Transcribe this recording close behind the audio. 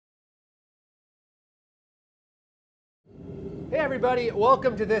Hey everybody,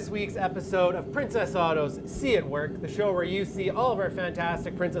 welcome to this week's episode of Princess Auto's See It Work, the show where you see all of our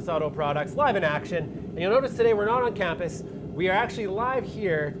fantastic Princess Auto products live in action. And you'll notice today we're not on campus, we are actually live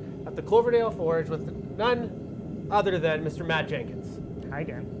here at the Cloverdale Forge with none other than Mr. Matt Jenkins. Hi,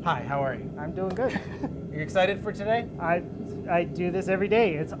 Dan. Hi, how are you? I'm doing good. You excited for today? I do this every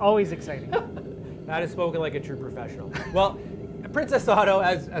day. It's always exciting. Matt has spoken like a true professional. Well, Princess Auto,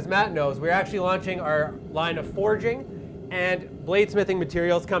 as Matt knows, we're actually launching our line of forging and bladesmithing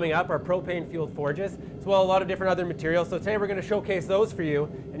materials coming up, our propane-fueled forges, as well as a lot of different other materials. So today we're going to showcase those for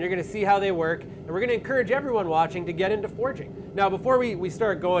you, and you're going to see how they work, and we're going to encourage everyone watching to get into forging. Now, before we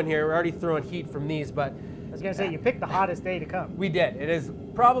start going here, we're already throwing heat from these, but I was going to say, you picked the hottest day to come. we did. It is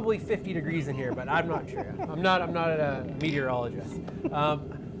probably 50 degrees in here, but I'm not sure. I'm not a meteorologist.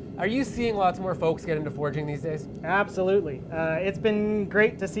 Are you seeing lots more folks get into forging these days? Absolutely. It's been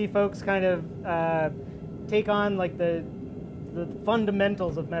great to see folks kind of take on like the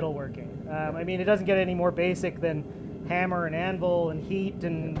fundamentals of metalworking. I mean, it doesn't get any more basic than hammer and anvil and heat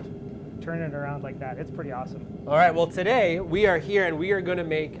and turn it around like that. It's pretty awesome. All right, well today we are here and we are going to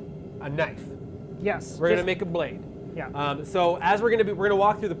make a knife. Yes. We're going to make a blade. Yeah. So as we're going to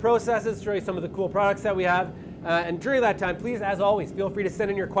walk through the processes, show you some of the cool products that we have. And during that time, please, as always, feel free to send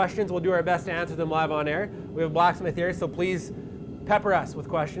in your questions. We'll do our best to answer them live on air. We have a blacksmith here, so please pepper us with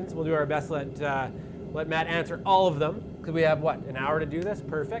questions. We'll do our best to let Matt answer all of them, because we have, what, an hour to do this?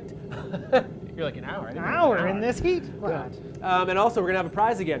 Perfect. You're like, an hour? An hour in this heat? What? Yeah. And also, we're going to have a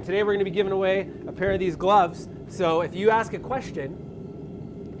prize again. Today, we're going to be giving away a pair of these gloves. So if you ask a question,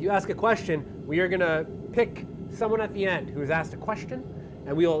 we are going to pick someone at the end who has asked a question,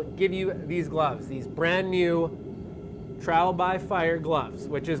 and we will give you these gloves, these brand new trial by fire gloves,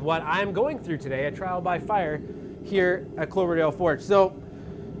 which is what I'm going through today, a trial by fire here at Cloverdale Forge. So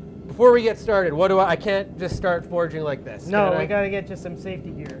before we get started, I can't just start forging like this. No, we got to get you some safety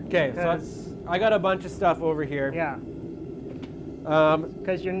gear. Okay, so I got a bunch of stuff over here. Yeah.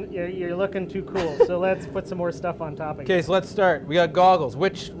 Because you're looking too cool, so let's put some more stuff on top of you. Okay, so let's start. We got goggles.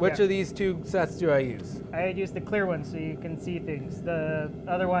 Which of these two sets do I use? I use the clear ones so you can see things. The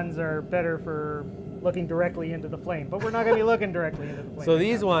other ones are better for looking directly into the flame, but we're not going to be looking directly into the flame. So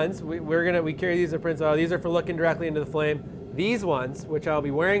these ones, we carry these at Prince Auto. These are for looking directly into the flame. These ones, which I'll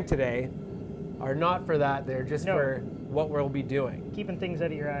be wearing today, are not for that. They're just for what we'll be doing. Keeping things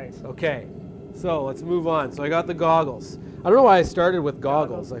out of your eyes. Okay, so let's move on. So I got the goggles. I don't know why I started with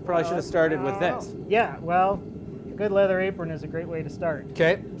goggles. I probably should have started with this. Yeah, well, a good leather apron is a great way to start.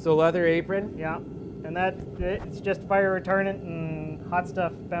 Okay, so leather apron. Yeah, and it's just fire retardant and hot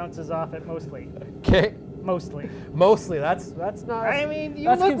stuff bounces off it mostly. Okay. Mostly. Mostly. That's not. I mean,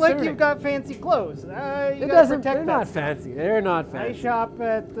 you look like you've got fancy clothes. They're not fancy. They're not fancy. I shop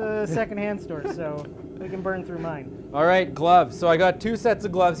at the secondhand store, so we can burn through mine. All right, gloves. So I got 2 sets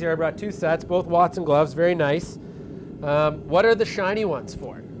of gloves here. I brought 2 sets, both Watson gloves. Very nice. What are the shiny ones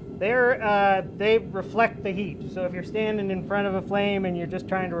for? They reflect the heat. So if you're standing in front of a flame and you're just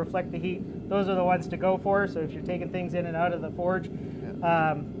trying to reflect the heat, those are the ones to go for. So if you're taking things in and out of the forge,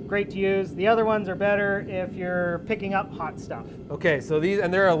 great to use. The other ones are better if you're picking up hot stuff. Okay, so these,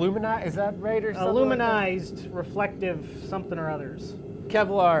 and they're aluminized, is that right, or something? Aluminized, like reflective something or others.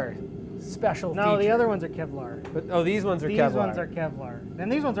 Kevlar, special feature. No, the other ones are Kevlar. But, these ones are Kevlar. These ones are Kevlar. And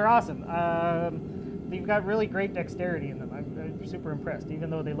these ones are awesome. They've got really great dexterity in them. I'm super impressed, even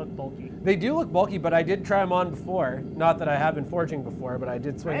though they look bulky. They do look bulky, but I did try them on before. Not that I have been forging before, but I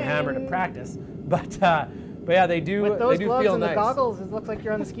did swing a hammer to practice. But yeah, they do. With those they do gloves feel and nice. The goggles, it looks like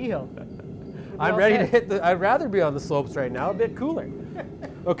you're on the ski hill. I'm ready to hit the. I'd rather be on the slopes right now, a bit cooler.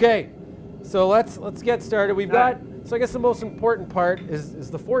 Okay, so let's get started. We've got. So I guess the most important part is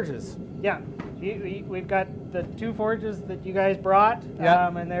the forges. Yeah, we've got the 2 forges that you guys brought,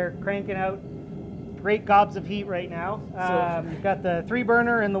 and they're cranking out great gobs of heat right now. You've got the 3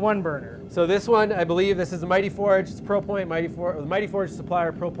 burner and the 1 burner. So this one, I believe this is the Mighty Forge. It's ProPoint, the Mighty Forge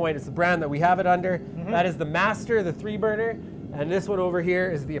supplier, ProPoint. It's the brand that we have it under. That is the Master, the 3 burner. And this one over here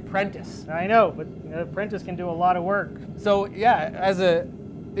is the Apprentice. I know, but the Apprentice can do a lot of work. So yeah,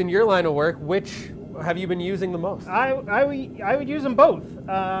 in your line of work, which have you been using the most? I would use them both.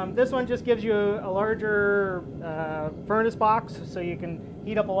 This one just gives you a larger furnace box, so you can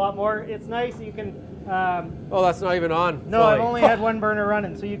heat up a lot more. It's nice. You can. Oh, that's not even on. No, I've only had 1 burner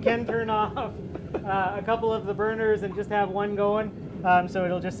running, so you can turn off a couple of the burners and just have 1 going. So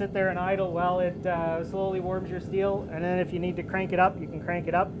it'll just sit there and idle while it slowly warms your steel. And then if you need to crank it up, you can crank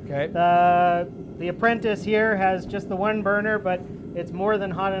it up. Okay. The Apprentice here has just the 1 burner, but it's more than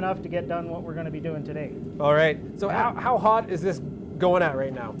hot enough to get done what we're going to be doing today. All right. So how hot is this going at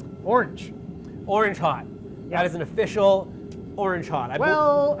right now? Orange. Orange hot. Yeah. That is an official orange hot.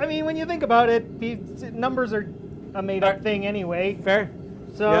 Well, I mean, when you think about it, these numbers are a made-up thing anyway. Fair.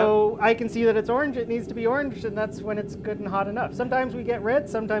 So I can see that it's orange, it needs to be orange, and that's when it's good and hot enough. Sometimes we get red,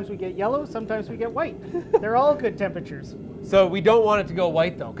 sometimes we get yellow, sometimes we get white. They're all good temperatures. So we don't want it to go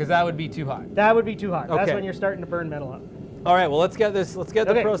white though, because that would be too hot. That would be too hot. Okay. That's when you're starting to burn metal up. All right, well, let's get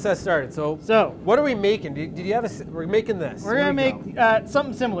the process started. So what are we making? Did you have we're making this. We're going to make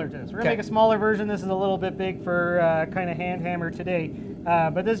something similar to this. We're going to make a smaller version. This is a little bit big for kind of hand hammer today.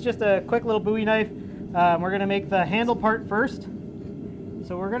 But this is just a quick little Bowie knife. We're going to make the handle part first.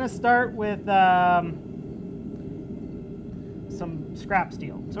 So we're going to start with some scrap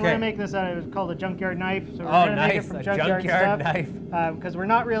steel. So we're going to make this out of, it's called a junkyard knife. So we're going to make it from junkyard stuff. Knife. Because we're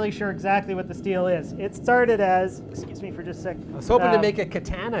not really sure exactly what the steel is. It started as, excuse me for just a sec. I was hoping to make a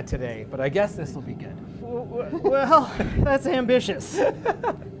katana today, but I guess this will be good. Well, that's ambitious. So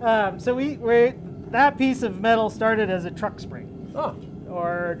that piece of metal started as a truck spring. Oh.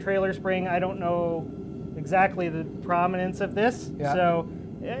 Or a trailer spring. I don't know exactly the prominence of this. Yeah. So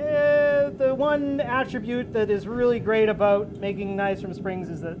the one attribute that is really great about making knives from springs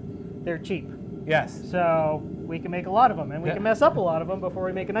is that they're cheap. Yes. So we can make a lot of them, and we can mess up a lot of them before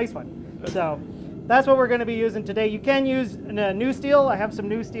we make a nice one. So that's what we're going to be using today. You can use new steel. I have some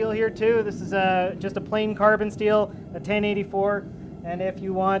new steel here too. This is just a plain carbon steel, a 1084. And if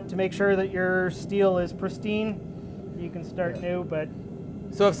you want to make sure that your steel is pristine, you can start new. But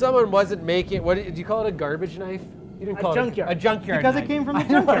so if someone wasn't making, what did you call it, a garbage knife? You didn't call junkyard. it a junkyard because knife. It came from the I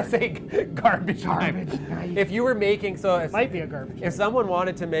don't want junkyard. to say garbage knife. If you were making, it might be a garbage knife. If someone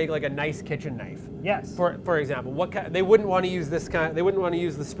wanted to make like a nice kitchen knife, yes. For example, what kind? They wouldn't want to use this kind. They wouldn't want to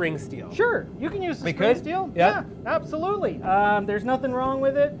use the spring steel. Sure, you can use the spring steel. Yeah, absolutely. There's nothing wrong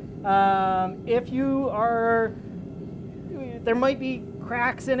with it. If you are, there might be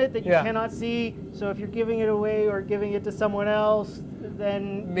cracks in it that you cannot see. So if you're giving it away or giving it to someone else,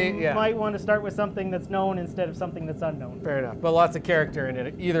 then you might want to start with something that's known instead of something that's unknown. Fair enough. But lots of character in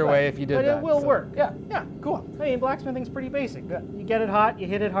it either way if you did that. But it will work. Yeah, cool. I mean, blacksmithing's pretty basic. You get it hot, you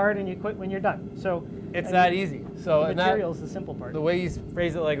hit it hard, and you quit when you're done. So it's that easy. So the material is the simple part. The way you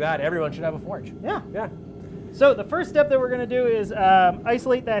phrase it like that, everyone should have a forge. Yeah. So the first step that we're going to do is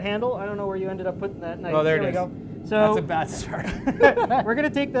isolate that handle. I don't know where you ended up putting that knife. Oh, there it is. We go. So that's a bad start. We're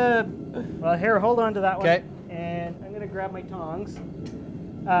going to take here, hold on to that one. Okay. And I'm going to grab my tongs.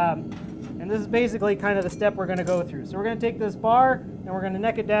 And this is basically kind of the step we're going to go through. So we're going to take this bar and we're going to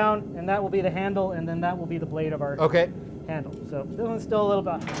neck it down, and that will be the handle, and then that will be the blade of our handle. So this one's still a little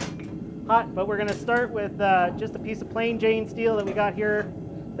bit hot, but we're going to start with just a piece of plain Jane steel that we got here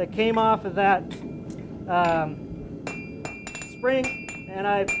that came off of that spring, and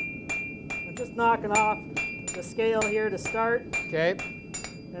I'm just knocking off the scale here to start. Okay.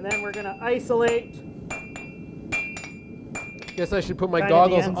 And then we're going to isolate. Guess I should put my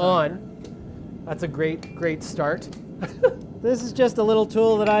goggles on. That's a great start. This is just a little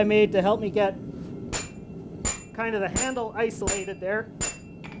tool that I made to help me get kind of the handle isolated there.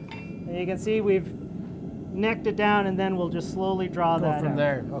 And you can see we've necked it down, and then we'll just slowly draw that from out.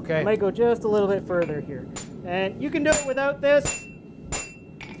 there. Okay. I might go just a little bit further here. And you can do it without this.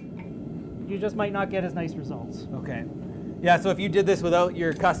 You just might not get as nice results. Okay. Yeah, so if you did this without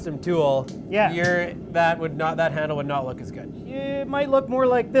your custom tool, that handle would not look as good. It might look more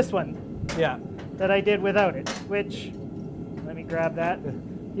like this one. Yeah. That I did without it, which, let me grab that.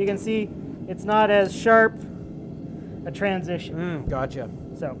 You can see it's not as sharp a transition. Gotcha.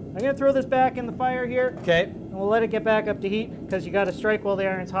 So I'm going to throw this back in the fire here. Okay. And we'll let it get back up to heat, because you got to strike while the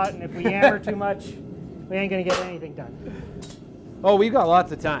iron's hot, and if we hammer too much, we ain't going to get anything done. Oh, we've got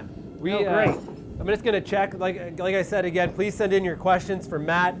lots of time. Great. I'm just going to check, like I said again, please send in your questions for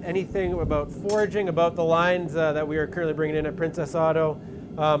Matt, anything about forging, about the lines that we are currently bringing in at Princess Auto.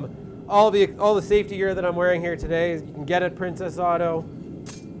 All the safety gear that I'm wearing here today, you can get at Princess Auto.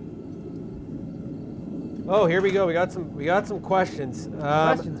 Oh, here we go. We got some questions.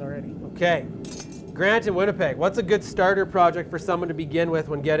 Questions already. Okay. Grant in Winnipeg, what's a good starter project for someone to begin with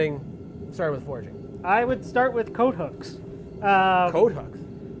when getting started with forging? I would start with coat hooks. Coat hooks?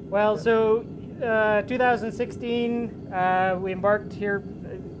 Well, so 2016, we embarked here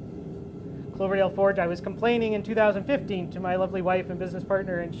Cloverdale Forge. I was complaining in 2015 to my lovely wife and business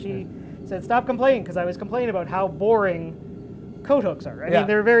partner, and she said, stop complaining, because I was complaining about how boring coat hooks are. I mean,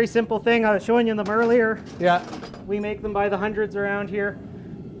 they're a very simple thing. I was showing you them earlier. Yeah. We make them by the hundreds around here,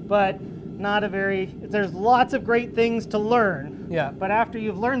 but not a very, there's lots of great things to learn. Yeah. But after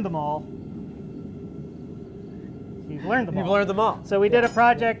you've learned them all, you've learned them all. So we did a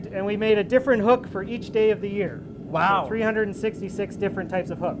project, and we made a different hook for each day of the year. Wow. So 366 different types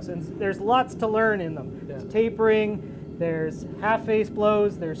of hooks, and there's lots to learn in them. Tapering, There's half face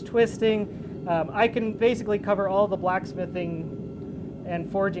blows, there's twisting. I can basically cover all the blacksmithing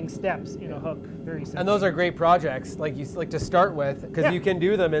and forging steps in a hook very simply. And those are great projects, like to start with, because you can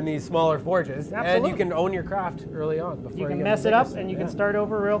do them in these smaller forges, and you can own your craft early on. Before you can mess it up, and you can start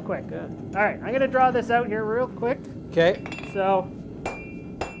over real quick. Yeah. All right, I'm going to draw this out here real quick. Okay. So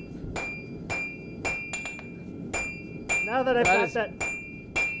now that I've got that,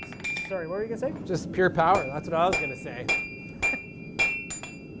 sorry, what were you going to say? Just pure power. That's what I was going to say.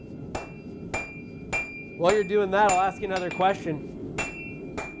 While you're doing that, I'll ask you another question.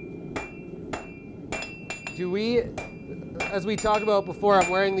 Do we, as we talked about before, I'm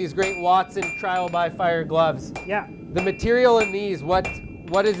wearing these great Watson trial by fire gloves. Yeah. The material in these, what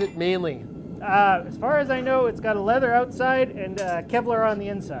is it mainly? As far as I know, it's got a leather outside and Kevlar on the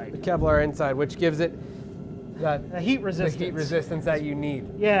inside. The Kevlar inside, which gives it that heat resistance. The heat resistance that you need.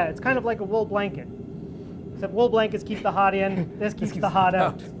 Yeah, it's kind of like a wool blanket. Except wool blankets keep the hot in, this keeps the hot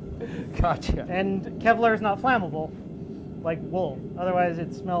out. Gotcha. And Kevlar is not flammable like wool. Otherwise,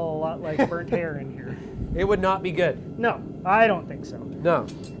 it'd smell a lot like burnt hair in here. It would not be good. No, I don't think so. No.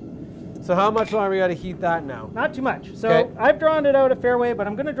 So how much longer we got to heat that now? Not too much. So I've drawn it out a fair way, but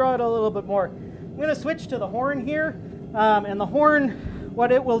I'm going to draw it a little bit more. I'm going to switch to the horn here. And the horn,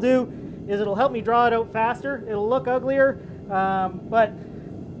 what it will do is it'll help me draw it out faster. It'll look uglier,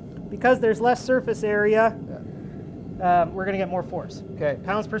 but because there's less surface area, we're going to get more force. Okay.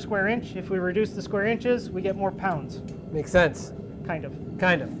 Pounds per square inch. If we reduce the square inches, we get more pounds. Makes sense. Kind of.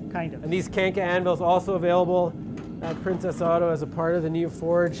 Kind of. Kind of. And these Kanka anvils also available at Princess Auto as a part of the new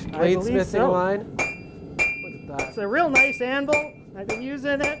Forge bladesmithing line. Look at that. It's a real nice anvil. I've been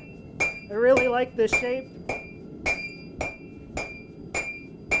using it. I really like this shape.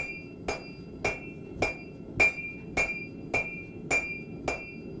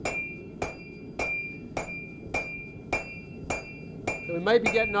 So we might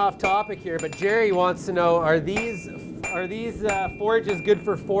be getting off topic here, but Jerry wants to know, are these forges good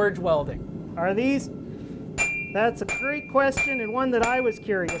for forge welding? Are these? That's a great question and one that I was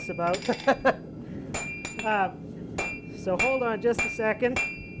curious about. So hold on just a second,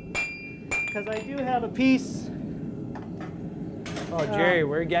 because I do have a piece. Oh, Jerry,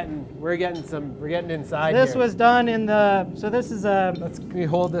 we're getting inside. This here. was done in the. So this is a. Can we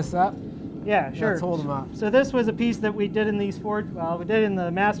hold this up? Yeah, sure. Let's hold them up. So this was a piece that we did in these forge. Well, we did in the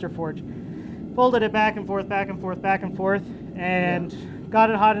Master Forge. Folded it back and forth, back and forth, back and forth, and got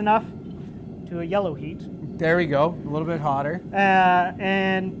it hot enough to a yellow heat. There we go, a little bit hotter.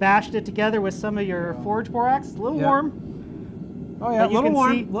 And bashed it together with some of your forge borax. A little warm. Oh yeah, a little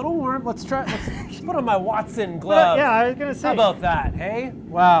warm. Little warm. Let's try. Let's put on my Watson glove. Yeah, I was gonna say. How about that? Hey.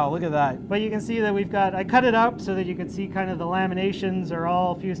 Wow, look at that. But you can see that we've got. I cut it up so that you can see kind of the laminations are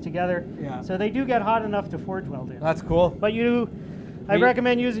all fused together. Yeah. So they do get hot enough to forge weld in. That's cool. But I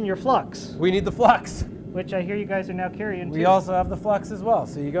recommend using your flux. We need the flux. Which I hear you guys are now carrying too. We also have the flux as well,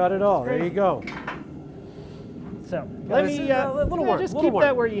 so you got it all. There you go. So let me just keep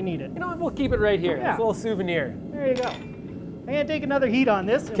that where you need it. You know what? We'll keep it right here. Yeah. It's a little souvenir. There you go. I'm gonna take another heat on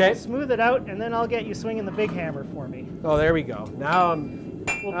this and we'll smooth it out, and then I'll get you swinging the big hammer for me. Oh, there we go. Now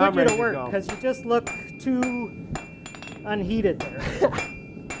we'll put you to work because you just look too unheated there.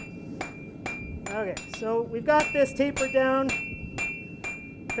 Okay, so we've got this tapered down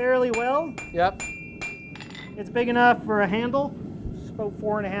fairly well. Yep. It's big enough for a handle. It's about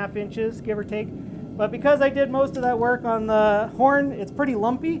 4.5 inches, give or take. But because I did most of that work on the horn, it's pretty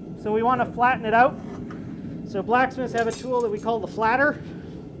lumpy, so we want to flatten it out. So blacksmiths have a tool that we call the flatter.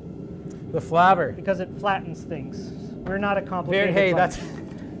 The flabber. Because it flattens things. We're not a complicated Hey, bunch.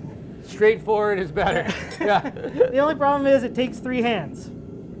 that's straightforward is better. Yeah. The only problem is it takes 3 hands.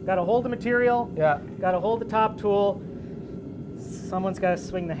 Got to hold the material. Yeah. Got to hold the top tool. Someone's got to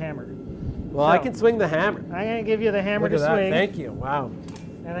swing the hammer. Well, I can swing the hammer. I'm going to give you the hammer Look to at that. swing. Thank you. Wow.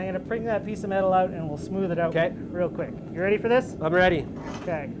 And I'm going to bring that piece of metal out and we'll smooth it out real quick. You ready for this? I'm ready.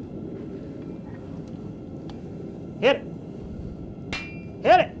 Okay. Hit it.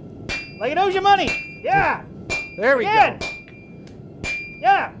 Hit it. Like it owes you money. Yeah. There we go. Yeah.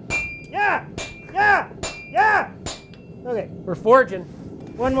 Yeah. Yeah. Yeah. Okay. We're forging.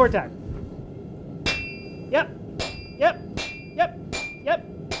 One more time. Yep. Yep. Yep. Yep.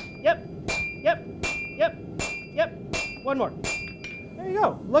 Yep. Yep. Yep. Yep. One more. There you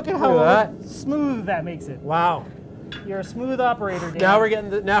go. Look at how smooth that makes it. Wow. You're a smooth operator, Dan. Now we're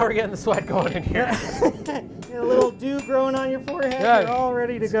getting the sweat going in here. A little dew growing on your forehead. Yeah. You're all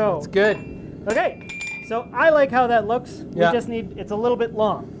ready to go. It's good. Okay. So I like how that looks. Yeah. We just need, it's a little bit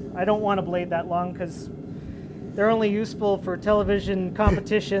long. I don't want a blade that long because they're only useful for television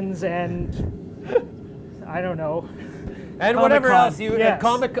competitions and I don't know. And whatever else you, yes.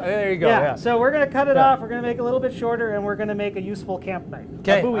 There you go. Yeah. So we're going to cut it off. We're going to make it a little bit shorter, and we're going to make a useful camp knife.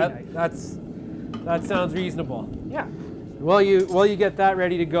 Okay, A Bowie knife. that sounds reasonable. Yeah. While you get that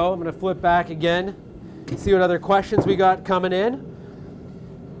ready to go, I'm going to flip back again, see what other questions we got coming in.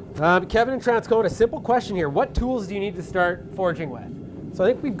 Kevin and Transcona, a simple question here. What tools do you need to start forging with? So I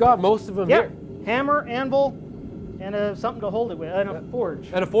think we've got most of them here. Hammer, anvil, and something to hold it with, and a forge.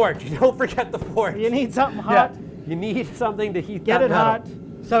 And a forge. Don't forget the forge. You need something hot. Yeah. You need something to heat Get that it metal. hot.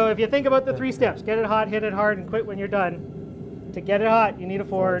 So if you think about the 3 steps, get it hot, hit it hard, and quit when you're done. To get it hot, you need a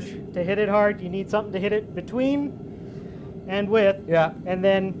forge. To hit it hard, you need something to hit it between and with. Yeah. And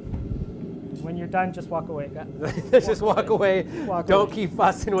then when you're done, just walk away. Just walk away. Don't keep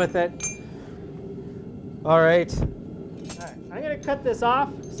fussing with it. All right. All right. I'm going to cut this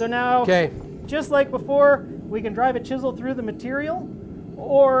off. So now, just like before, we can drive a chisel through the material,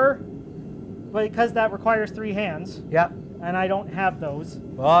 or because that requires 3 hands. Yeah. And I don't have those.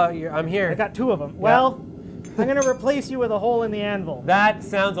 Well, I'm here. I got 2 of them. Yeah. Well, I'm going to replace you with a hole in the anvil. That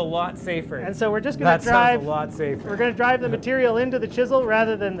sounds a lot safer. And so we're just going to drive. That sounds a lot safer. We're going to drive the material into the chisel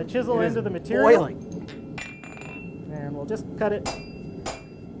rather than the chisel into the material. Boiling. And we'll just cut it.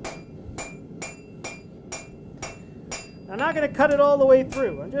 I'm not going to cut it all the way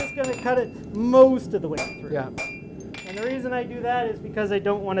through. I'm just going to cut it most of the way through. Yeah. And the reason I do that is because I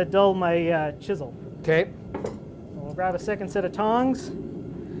don't want to dull my chisel. Okay. We'll grab a second set of tongs,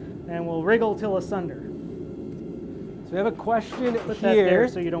 and we'll wriggle till asunder. So we have a question Put that there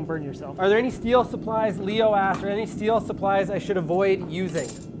so you don't burn yourself. Are there any steel supplies, Leo asked, are there any steel supplies I should avoid using?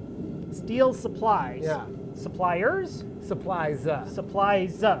 Steel supplies? Yeah. Suppliers? Supplies.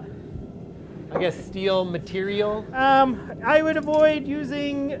 Supplies. I guess steel material? I would avoid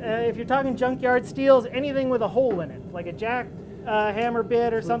using, if you're talking junkyard steels, anything with a hole in it, like a jack hammer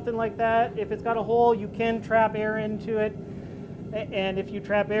bit or something like that. If it's got a hole, you can trap air into it. And if you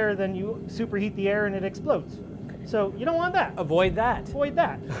trap air, then you superheat the air and it explodes. So you don't want that. Avoid that. Avoid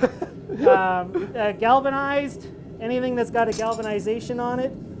that. Galvanized, anything that's got a galvanization on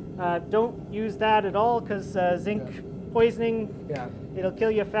it, don't use that at all because zinc poisoning, it'll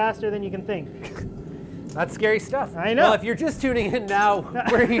kill you faster than you can think. That's scary stuff. I know. Well, if you're just tuning in now,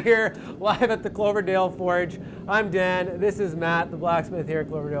 we're here live at the Cloverdale Forge. I'm Dan. This is Matt, the blacksmith here at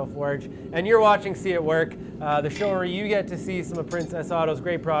Cloverdale Forge. And you're watching See It Work, the show where you get to see some of Princess Auto's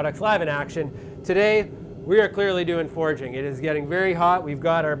great products live in action. Today, we are clearly doing forging. It is getting very hot. We've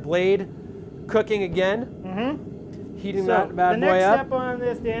got our blade cooking again. Heating that bad boy up. The next step on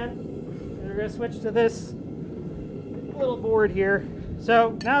this, Dan, we're going to switch to this little board here.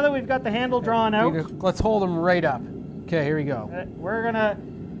 So now that we've got the handle drawn out, let's hold them right up. Okay, here we go. We're going to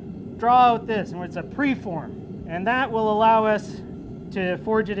draw out this, and it's a preform, and that will allow us to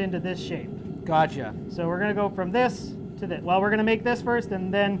forge it into this shape. Gotcha. So we're going to go from this to this. Well, we're going to make this first,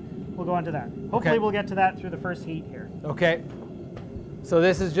 and then we'll go on to that. Hopefully we'll get to that through the first heat here. Okay. So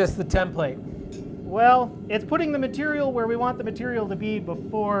this is just the template. Well, it's putting the material where we want the material to be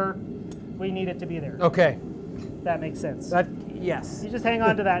before we need it to be there. Okay. If that makes sense. Yes. You just hang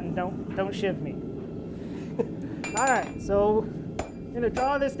on to that and don't shiv me. All right, so I'm going to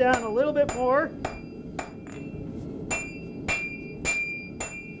draw this down a little bit more.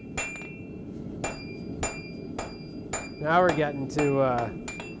 Now we're getting to a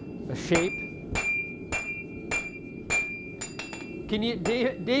shape. Can you,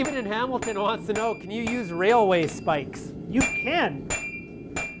 David in Hamilton wants to know, can you use railway spikes? You can,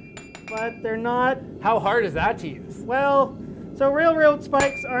 but they're not. How hard is that to use? Well, so railroad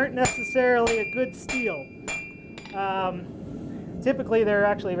spikes aren't necessarily a good steel. Typically, they're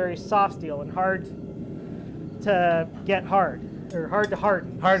actually very soft steel and hard to get hard, or hard to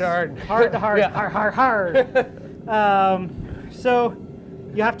harden. Hard to harden. Hard to harden. Yeah. hard. So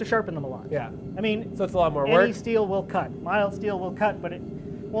you have to sharpen them a lot. Yeah. I mean, so it's a lot more work. Any steel will cut. Mild steel will cut, but it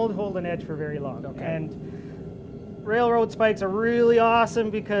won't hold an edge for very long. Okay. And railroad spikes are really awesome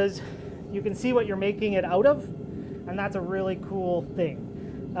because you can see what you're making it out of, and that's a really cool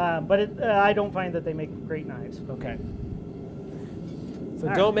thing. But I don't find that they make great knives. Okay.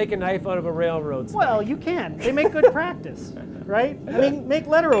 So don't make a knife out of a railroad spike. Well, you can. They make good practice, right? I mean, make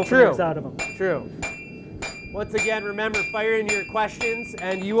letter openers out of them. True. Once again, remember, fire in your questions,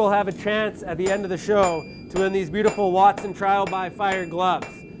 and you will have a chance at the end of the show to win these beautiful Watson Trial by Fire gloves.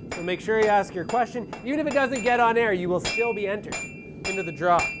 So make sure you ask your question. Even if it doesn't get on air, you will still be entered into the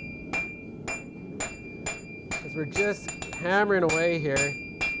draw. Because we're just hammering away here.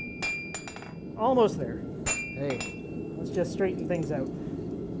 Almost there. Hey. Let's just straighten things out.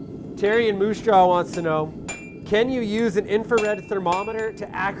 Terry in Moose Jaw wants to know, can you use an infrared thermometer to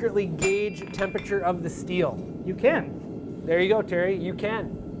accurately gauge temperature of the steel? You can. There you go, Terry. You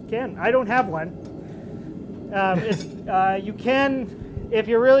can. I don't have one. You can, if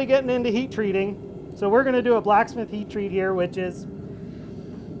you're really getting into heat treating. So we're going to do a blacksmith heat treat here, which is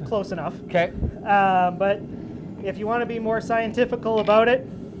close enough. Okay. But if you want to be more scientifical about it,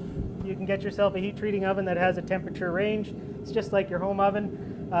 you can get yourself a heat treating oven that has a temperature range. It's just like your home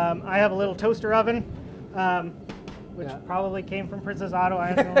oven. I have a little toaster oven, which probably came from Princess Auto,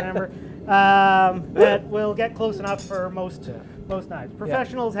 I don't remember, that will get close enough for most knives.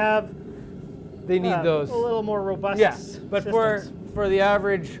 Professionals have they need those a little more robust but systems. for the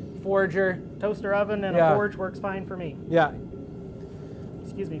average forger, toaster oven and a forge works fine for me. Yeah.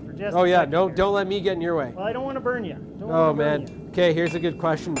 Excuse me for just Oh a yeah, second here. don't let me get in your way. Well, I don't want to burn you. Oh man. Okay, here's a good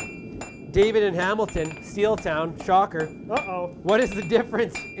question. David in Hamilton, Steel Town, shocker. Uh-oh. What is the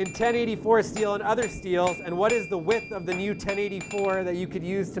difference in 1084 steel and other steels, and what is the width of the new 1084 that you could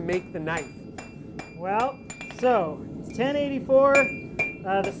use to make the knife? Well, so it's 1084.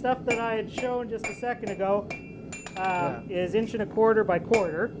 The stuff that I had shown just a second ago is 1.25 by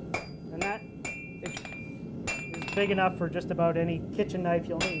 1/4, and that is big enough for just about any kitchen knife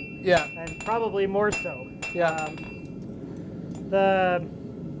you'll need. Yeah. And probably more so. Yeah. The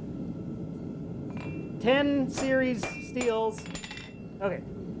 10 series steels. Okay.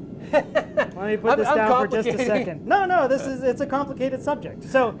 Let me put this down for just a second. No, it's a complicated subject.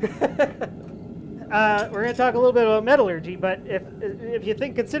 So we're going to talk a little bit about metallurgy, but if you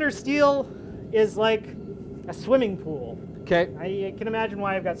consider steel is like a swimming pool. Okay. I can imagine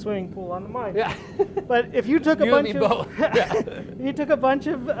why I've got swimming pool on the mind. Yeah. But if you took a You bunch and me both. if you took a bunch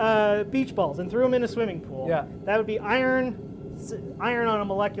of beach balls and threw them in a swimming pool, that would be iron on a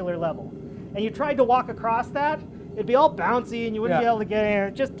molecular level. And you tried to walk across that, it'd be all bouncy and you wouldn't be able to get in there,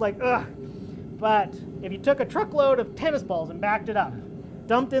 just like, ugh. But if you took a truckload of tennis balls and backed it up,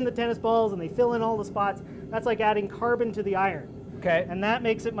 dumped in the tennis balls and they fill in all the spots, that's like adding carbon to the iron. Okay. And that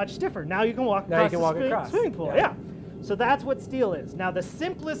makes it much stiffer. Now you can walk across the swimming pool. Yeah. So that's what steel is. Now the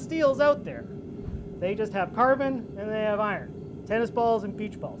simplest steels out there, they just have carbon and they have iron. Tennis balls and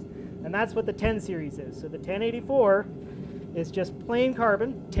beach balls. And that's what the 10 series is. So the 1084 is just plain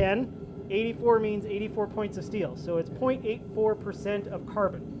carbon, 10. 84 means 84 points of steel. So it's 0.84% of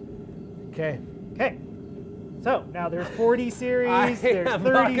carbon. Okay. Okay. So now there's 40 series, there's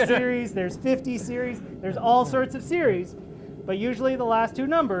 30 series, there's 50 series, there's all sorts of series. But usually the last two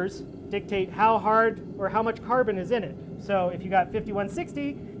numbers dictate how hard or how much carbon is in it. So if you got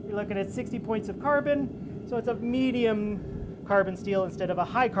 5160, you're looking at 60 points of carbon. So it's a medium carbon steel instead of a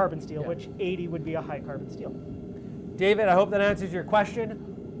high carbon steel, which 80 would be a high carbon steel. David, I hope that answers your question.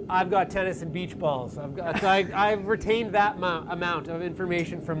 I've got tennis and beach balls. I've retained that amount of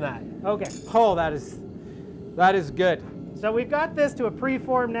information from that. Okay. Oh, that is good. So we've got this to a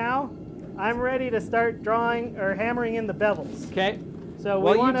preform now. I'm ready to start drawing or hammering in the bevels. Okay. So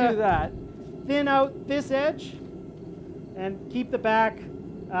we want to do that. Thin out this edge and keep the back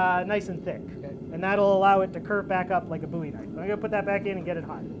nice and thick. Okay. And that'll allow it to curve back up like a Bowie knife. I'm going to put that back in and get it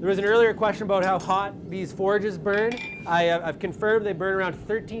hot. There was an earlier question about how hot these forges burn. I've confirmed they burn around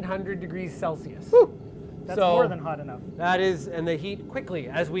 1,300 degrees Celsius. Whew. That's more than hot enough. That is, and they heat quickly,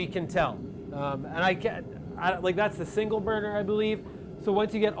 as we can tell. And that's the single burner, I believe. So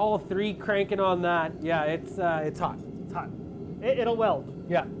once you get all three cranking on that, it's hot. It's hot. It'll weld.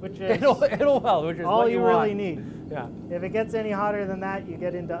 Yeah. Which is it'll weld, which is all what you really need. Yeah. If it gets any hotter than that, you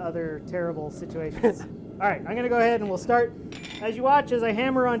get into other terrible situations. All right, I'm going to go ahead and we'll start. As you watch, as I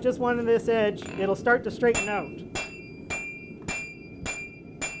hammer on just one of this edge, it'll start to straighten out.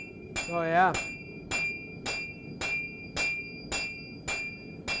 Oh yeah.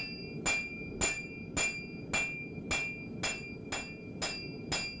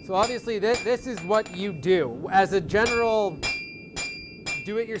 So obviously this is what you do. As a general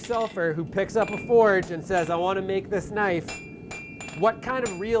do-it-yourselfer who picks up a forge and says, I want to make this knife, what kind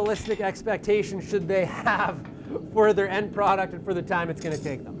of realistic expectations should they have for their end product and for the time it's going to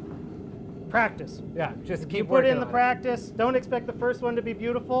take them? Practice. Yeah, just keep you put working in the practice. Don't expect the first one to be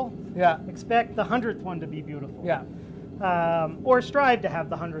beautiful. Yeah. Expect the 100th one to be beautiful. Yeah. Or strive to have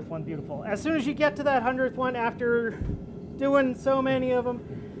the 100th one beautiful. As soon as you get to that 100th one, after doing so many of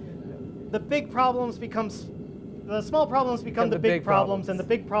them, the big problems becomes the small problems become the big problems, and the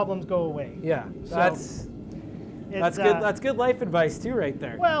big problems go away. Yeah, so that's good. That's good life advice too, right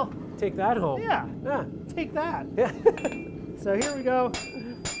there. Well, take that home. Yeah, yeah. Take that. Yeah. So here we go.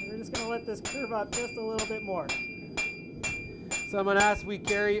 We're just gonna let this curve up just a little bit more. Someone asked, we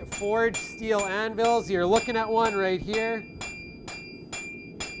carry forged steel anvils. You're looking at one right here.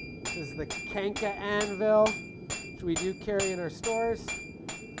 This is the Kanka anvil, which we do carry in our stores.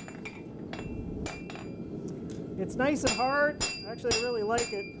 It's nice and hard. Actually, I really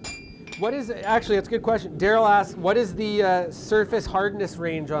like it. What is, actually, that's a good question. Daryl asked, what is the surface hardness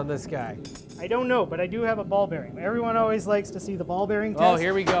range on this guy? I don't know, but I do have a ball bearing. Everyone always likes to see the ball bearing test. Oh,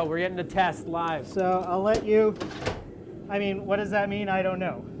 here we go. We're getting a test live. So I'll let you, I mean, what does that mean? I don't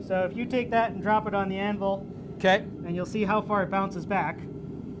know. So if you take that and drop it on the anvil, okay, and you'll see how far it bounces back,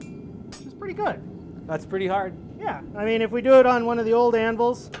 it's pretty good. That's pretty hard. Yeah, I mean, if we do it on one of the old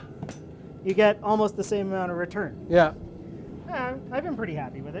anvils, you get almost the same amount of return. Yeah. I've been pretty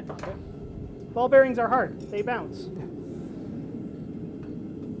happy with it. Ball bearings are hard. They bounce.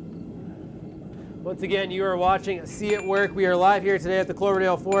 Once again, you are watching See It Work. We are live here today at the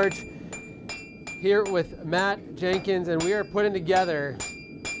Cloverdale Forge, here with Matt Jenkins, and we are putting together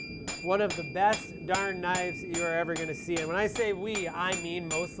one of the best darn knives you are ever going to see. And when I say we, I mean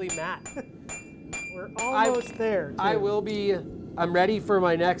mostly Matt. We're almost there, too. I will be, I'm ready for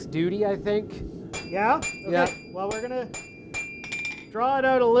my next duty, I think. Yeah? Okay. Yeah. Well, we're going to draw it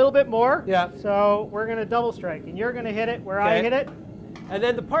out a little bit more. Yeah. So we're going to double strike, and you're going to hit it where I hit it. And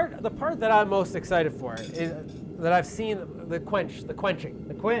then the part that I'm most excited for is that I've seen the quenching. The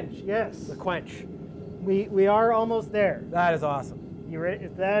quench, yes. The quench. We are almost there. That is awesome. You ready?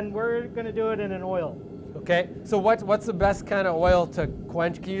 Then we're going to do it in an oil. Okay. So what's the best kind of oil to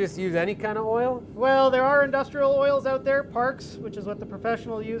quench? Can you just use any kind of oil? Well, there are industrial oils out there. Parks, which is what the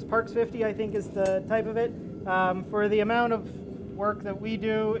professional use. Parks 50, I think, is the type of it. For the amount of work that we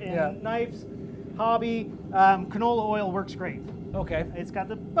do in knives, hobby, canola oil works great. Okay. It's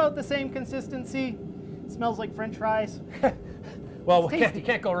got about the same consistency. It smells like French fries. Well, you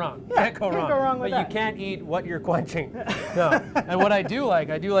can't go wrong. Yeah, can't go wrong with but that. you can't eat what you're quenching. No. And what I do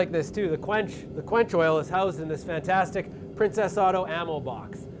like this too. The quench oil is housed in this fantastic Princess Auto ammo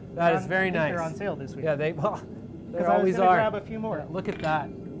box. That is very nice. They're on sale this week. Yeah, they always I was gonna are. Grab a few more. Yeah, look at that.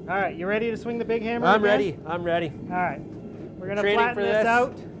 All right, you ready to swing the big hammer? I'm again? ready. I'm ready. All right, we're gonna Training flatten for this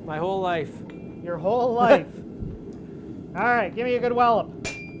out. My whole life. Your whole life. All right, give me a good wallop.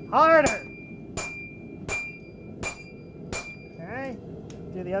 Harder. Okay,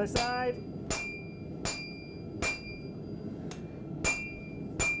 do the other side.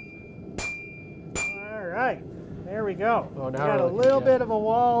 All right, there we go. Oh, now got we're a looking little good. bit of a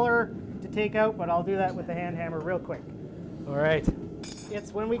waller to take out, but I'll do that with the hand hammer real quick. All right.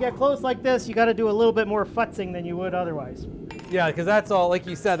 It's when we get close like this, you got to do a little bit more futzing than you would otherwise. Yeah, because that's all, like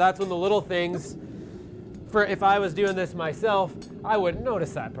you said, that's when the little things, if I was doing this myself, I wouldn't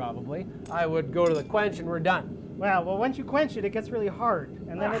notice that probably. I would go to the quench and we're done. Well, once you quench it, it gets really hard,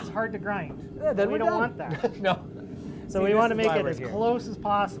 and then it's hard to grind. Yeah, then we don't want that. No. So See, we want to this is make why it we're as here. close as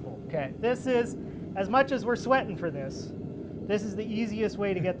possible. Okay. This is, as much as we're sweating for this, this is the easiest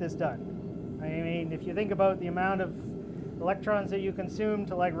way to get this done. I mean, if you think about the amount of electrons that you consume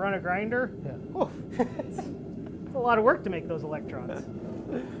to like run a grinder, it's a lot of work to make those electrons.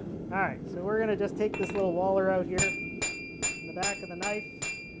 All right, so we're gonna just take this little waller out here in the back of the knife.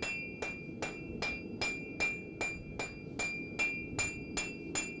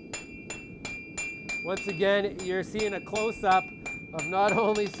 Once again, you're seeing a close-up of not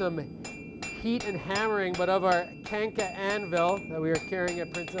only some heat and hammering, but of our Kanka anvil that we are carrying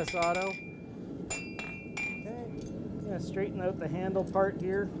at Princess Auto. Okay, I'm gonna straighten out the handle part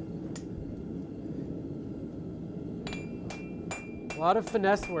here. A lot of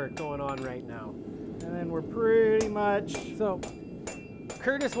finesse work going on right now. And then we're pretty much... So,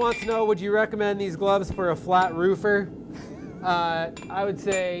 Curtis wants to know, would you recommend these gloves for a flat roofer? I would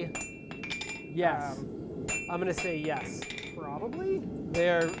say yes. I'm going to say yes. Probably.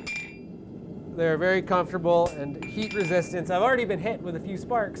 They're very comfortable and heat resistant. I've already been hit with a few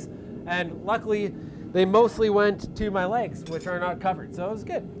sparks, and luckily they mostly went to my legs, which are not covered. So it was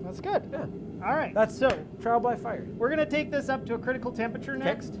good. That's good. Yeah. All right. That's so trial by fire. We're going to take this up to a critical temperature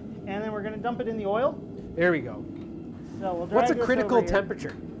next, and then we're going to dump it in the oil. There we go. So we'll drag What's a this critical over here.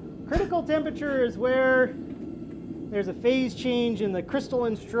 temperature? Critical temperature is where there's a phase change in the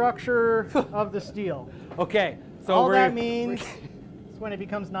crystalline structure of the steel. Okay. So all that means is when it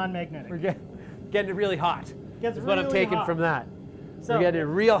becomes non-magnetic. We're getting it really hot. Gets That's what I'm really taking hot. from that. So, we're getting it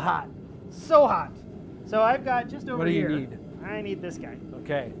real hot. So hot. So I've got just over What do you here. need? I need this guy.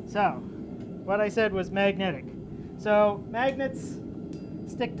 Okay. So what I said was magnetic. So magnets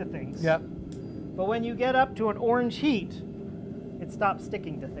stick to things. Yep. But when you get up to an orange heat, it stops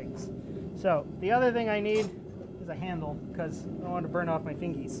sticking to things. So the other thing I need is a handle, because I don't want to burn off my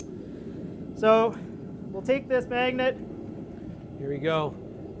fingies. So we'll take this magnet. Here we go.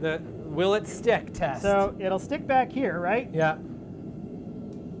 The will it stick test. So it'll stick back here, right? Yeah.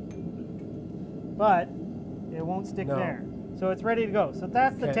 But it won't stick No. there. So it's ready to go. So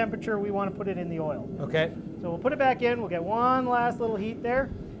that's the Okay. temperature we want to put it in the oil. Okay. So we'll put it back in. We'll get one last little heat there.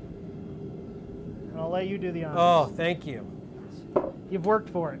 And I'll let you do the honors. Oh, thank you. You've worked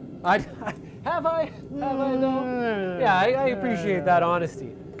for it. Have I though? Yeah, I appreciate that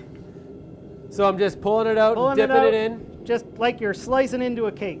honesty. So I'm just pulling it out and dipping it in. Just like you're slicing into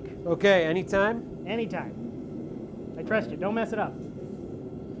a cake. Okay, anytime? Anytime. I trust you. Don't mess it up.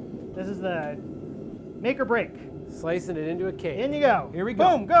 This is the make or break. Slicing it into a cake. In you go. Here we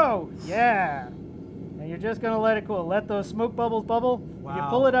go. Boom, go. Yeah. And you're just going to let it cool. Let those smoke bubbles bubble. Wow. If you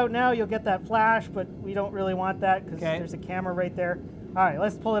pull it out now, you'll get that flash, but we don't really want that because Okay. there's a camera right there. All right,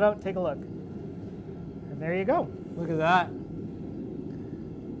 let's pull it out and take a look. And there you go. Look at that.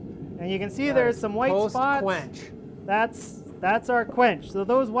 And you can see there's some white spots. Post-quench. That's our quench. So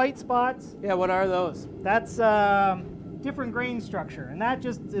those white spots, Yeah, what are those? that's different grain structure. And that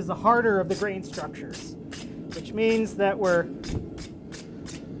just is the harder of the grain structures, which means that we're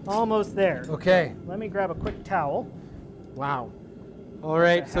almost there. Okay. Let me grab a quick towel. Wow. All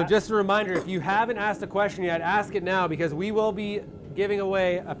right, a so hat. just a reminder, if you haven't asked a question yet, ask it now because we will be giving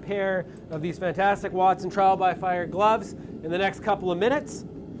away a pair of these fantastic Watson Trial by Fire gloves in the next couple of minutes.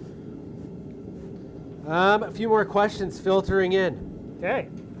 A few more questions filtering in. Okay.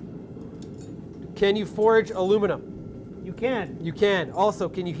 Can you forge aluminum? You can. You can. Also,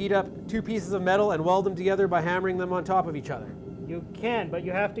 can you heat up two pieces of metal and weld them together by hammering them on top of each other? You can, but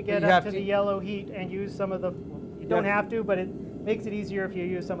you have to get You up have to to- the yellow heat and use some of the, you don't Yeah. have to, but it makes it easier if you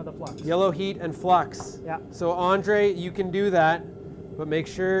use some of the flux. Yellow heat and flux. Yeah. So Andre, you can do that, but make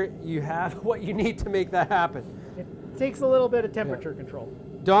sure you have what you need to make that happen. It takes a little bit of temperature control.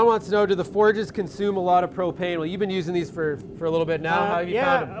 Don wants to know, do the forges consume a lot of propane? Well, you've been using these for a little bit now. How have you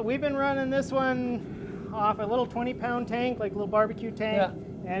found them? We've been running this one off a little 20-pound tank, like a little barbecue tank,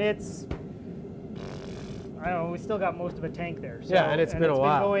 and it's, I don't know, we still got most of a tank there. So, Yeah, and it's been a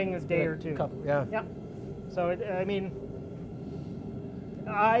while. Going a day or two. Yeah. Yep. So, I mean,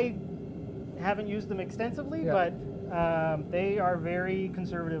 I haven't used them extensively, Yeah. but they are very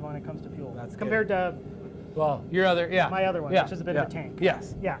conservative when it comes to fuel. That's compared to Well, your other, my other one, which is a bit of a tank.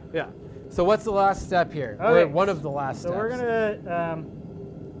 Yes. Yeah. Yeah. So what's the last step here? Okay. Or one of the last So steps. we're gonna,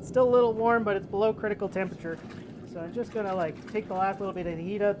 it's still a little warm, but it's below critical temperature. So I'm just gonna like take the last little bit of the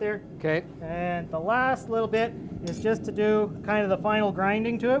heat out there. Okay. And the last little bit is just to do kind of the final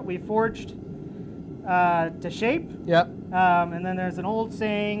grinding to it. We forged to shape. Yep. And then there's an old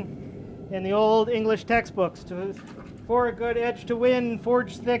saying in the old English textbooks, for a good edge to win,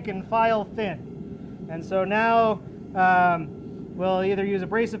 forge thick and file thin. And so now we'll either use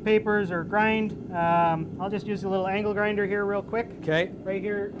abrasive papers or grind. I'll just use a little angle grinder here real quick. Okay. Right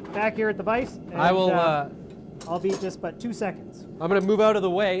here, back here at the vise. And, I will. I'll be just but 2 seconds. I'm going to move out of the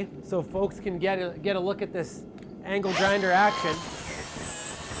way so folks can get a look at this angle grinder action.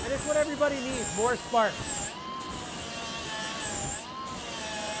 And it's what everybody needs, more sparks.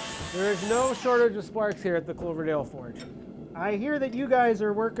 There is no shortage of sparks here at the Cloverdale Forge. I hear that you guys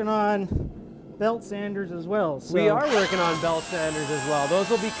are working on belt sanders as well. So We are working on belt sanders as well. Those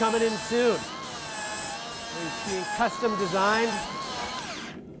will be coming in soon. They're being custom designed.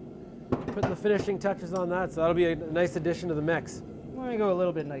 Putting the finishing touches on that, so that'll be a nice addition to the mix. Let me go a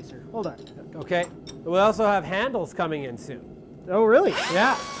little bit nicer. Hold on. Okay. We also have handles coming in soon. Oh, really?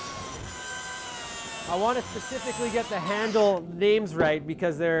 Yeah. I want to specifically get the handle names right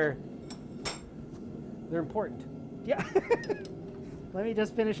because they're important. Yeah. Let me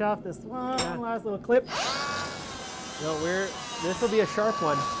just finish off this one last little clip. No, this will be a sharp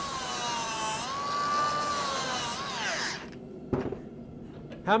one.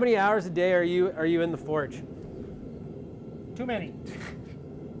 How many hours a day are you in the forge? Too many.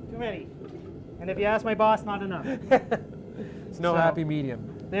 Too many. And if you ask my boss, not enough. It's no happy medium.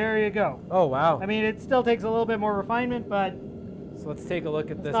 There you go. Oh, wow. I mean, it still takes a little bit more refinement, but So let's take a look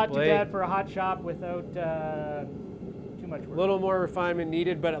at it's this not blade. too bad for a hot shop without too much A work. little more refinement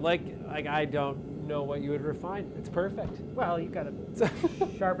needed, but like I don't know what you would refine. It's perfect. Well, you got to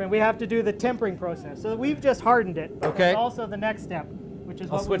sharpen. We have to do the tempering process. So we've just hardened it. Okay. There's also the next step, which is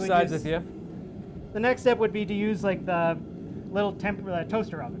I'll what switch we would sides use. with you. The next step would be to use like the little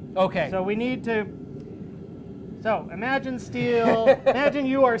toaster oven. Okay. So we need to. So imagine steel. Imagine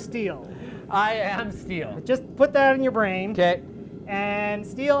you are steel. I am steel. Just put that in your brain. Okay. And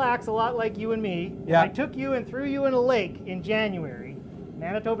steel acts a lot like you and me. Yeah. I took you and threw you in a lake in January.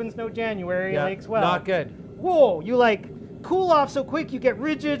 Manitobans know January, Yeah. lakes well. Not good. Whoa, you like cool off so quick you get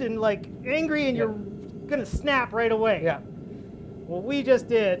rigid and like angry and you're gonna snap right away. Yeah. What we just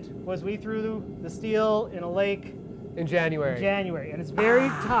did was we threw the steel in a lake In January. in January. And it's very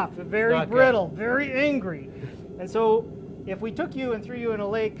tough, very Not good. brittle, very angry. And so if we took you and threw you in a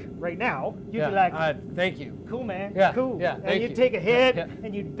lake right now, you'd be like, thank you. Cool, man. Yeah, cool. yeah, and you'd take a hit,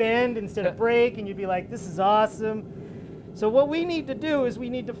 and you'd bend instead of break, and you'd be like, this is awesome. So what we need to do is we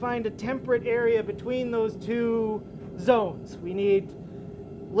need to find a temperate area between those two zones. We need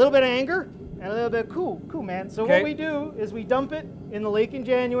a little bit of anger and a little bit of cool, man. So what we do is we dump it in the lake in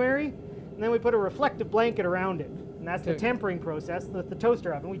January, and then we put a reflective blanket around it. And that's the tempering process, the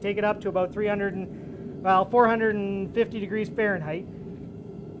toaster oven. We take it up to about 450 degrees Fahrenheit.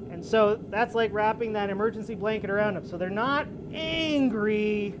 And so that's like wrapping that emergency blanket around them. So they're not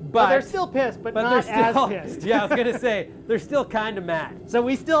angry, but they're still pissed, but not as pissed. Yeah, I was going to say, they're still kind of mad. So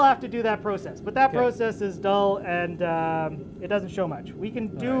we still have to do that process. But that process is dull, and it doesn't show much. We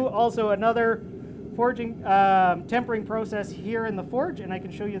can do also another forging, tempering process here in the forge, and I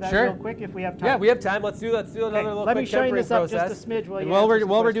can show you that real quick if we have time. Yeah, we have time. Let's do another little Let quick me show you tempering this up process. just a smidge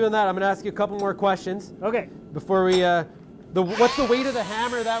while we're doing that, I'm going to ask you a couple more questions. Okay. Before we, what's the weight of the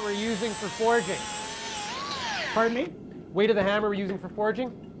hammer that we're using for forging? Pardon me? Weight of the hammer we're using for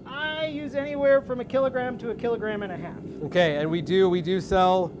forging? I use anywhere from 1 kilogram to 1.5 kilograms. Okay, and we do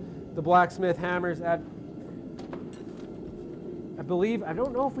sell the blacksmith hammers at, I believe, I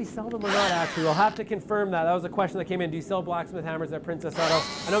don't know if we sell them or not actually. We'll have to confirm that. That was a question that came in. Do you sell blacksmith hammers at Princess Auto?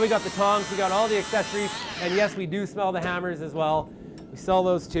 I know we got the tongs, we got all the accessories, and yes, we do smell the hammers as well. We sell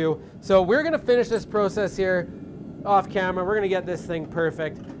those too. So we're gonna finish this process here off camera. We're gonna get this thing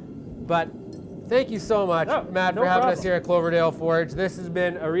perfect. But thank you so much, Matt, for having us here at Cloverdale Forge. This has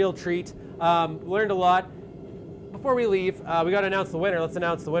been a real treat. Learned a lot. Before we leave, we got to announce the winner. Let's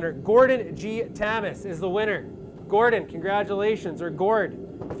announce the winner. Gordon G. Tamas is the winner. Gordon, congratulations, or Gord,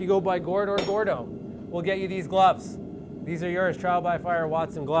 if you go by Gord or Gordo. We'll get you these gloves. These are yours, Trial by Fire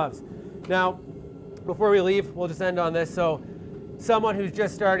Watson gloves. Now, before we leave, we'll just end on this. So, someone who's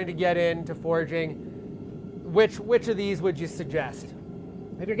just starting to get into forging, which of these would you suggest?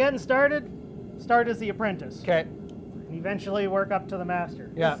 If you're getting started, start as the apprentice. Okay. And eventually work up to the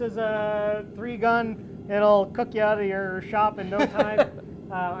master. Yeah. This is a 3-gun. It'll cook you out of your shop in no time.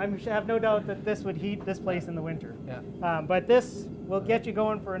 I have no doubt that this would heat this place in the winter. Yeah. But this will get you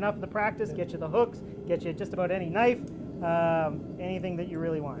going for enough of the practice, get you the hooks, get you just about any knife, anything that you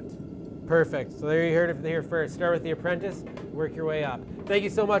really want. Perfect. So there you heard it here first. Start with the apprentice, work your way up. Thank you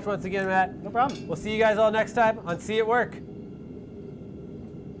so much once again, Matt. No problem. We'll see you guys all next time on See It Work.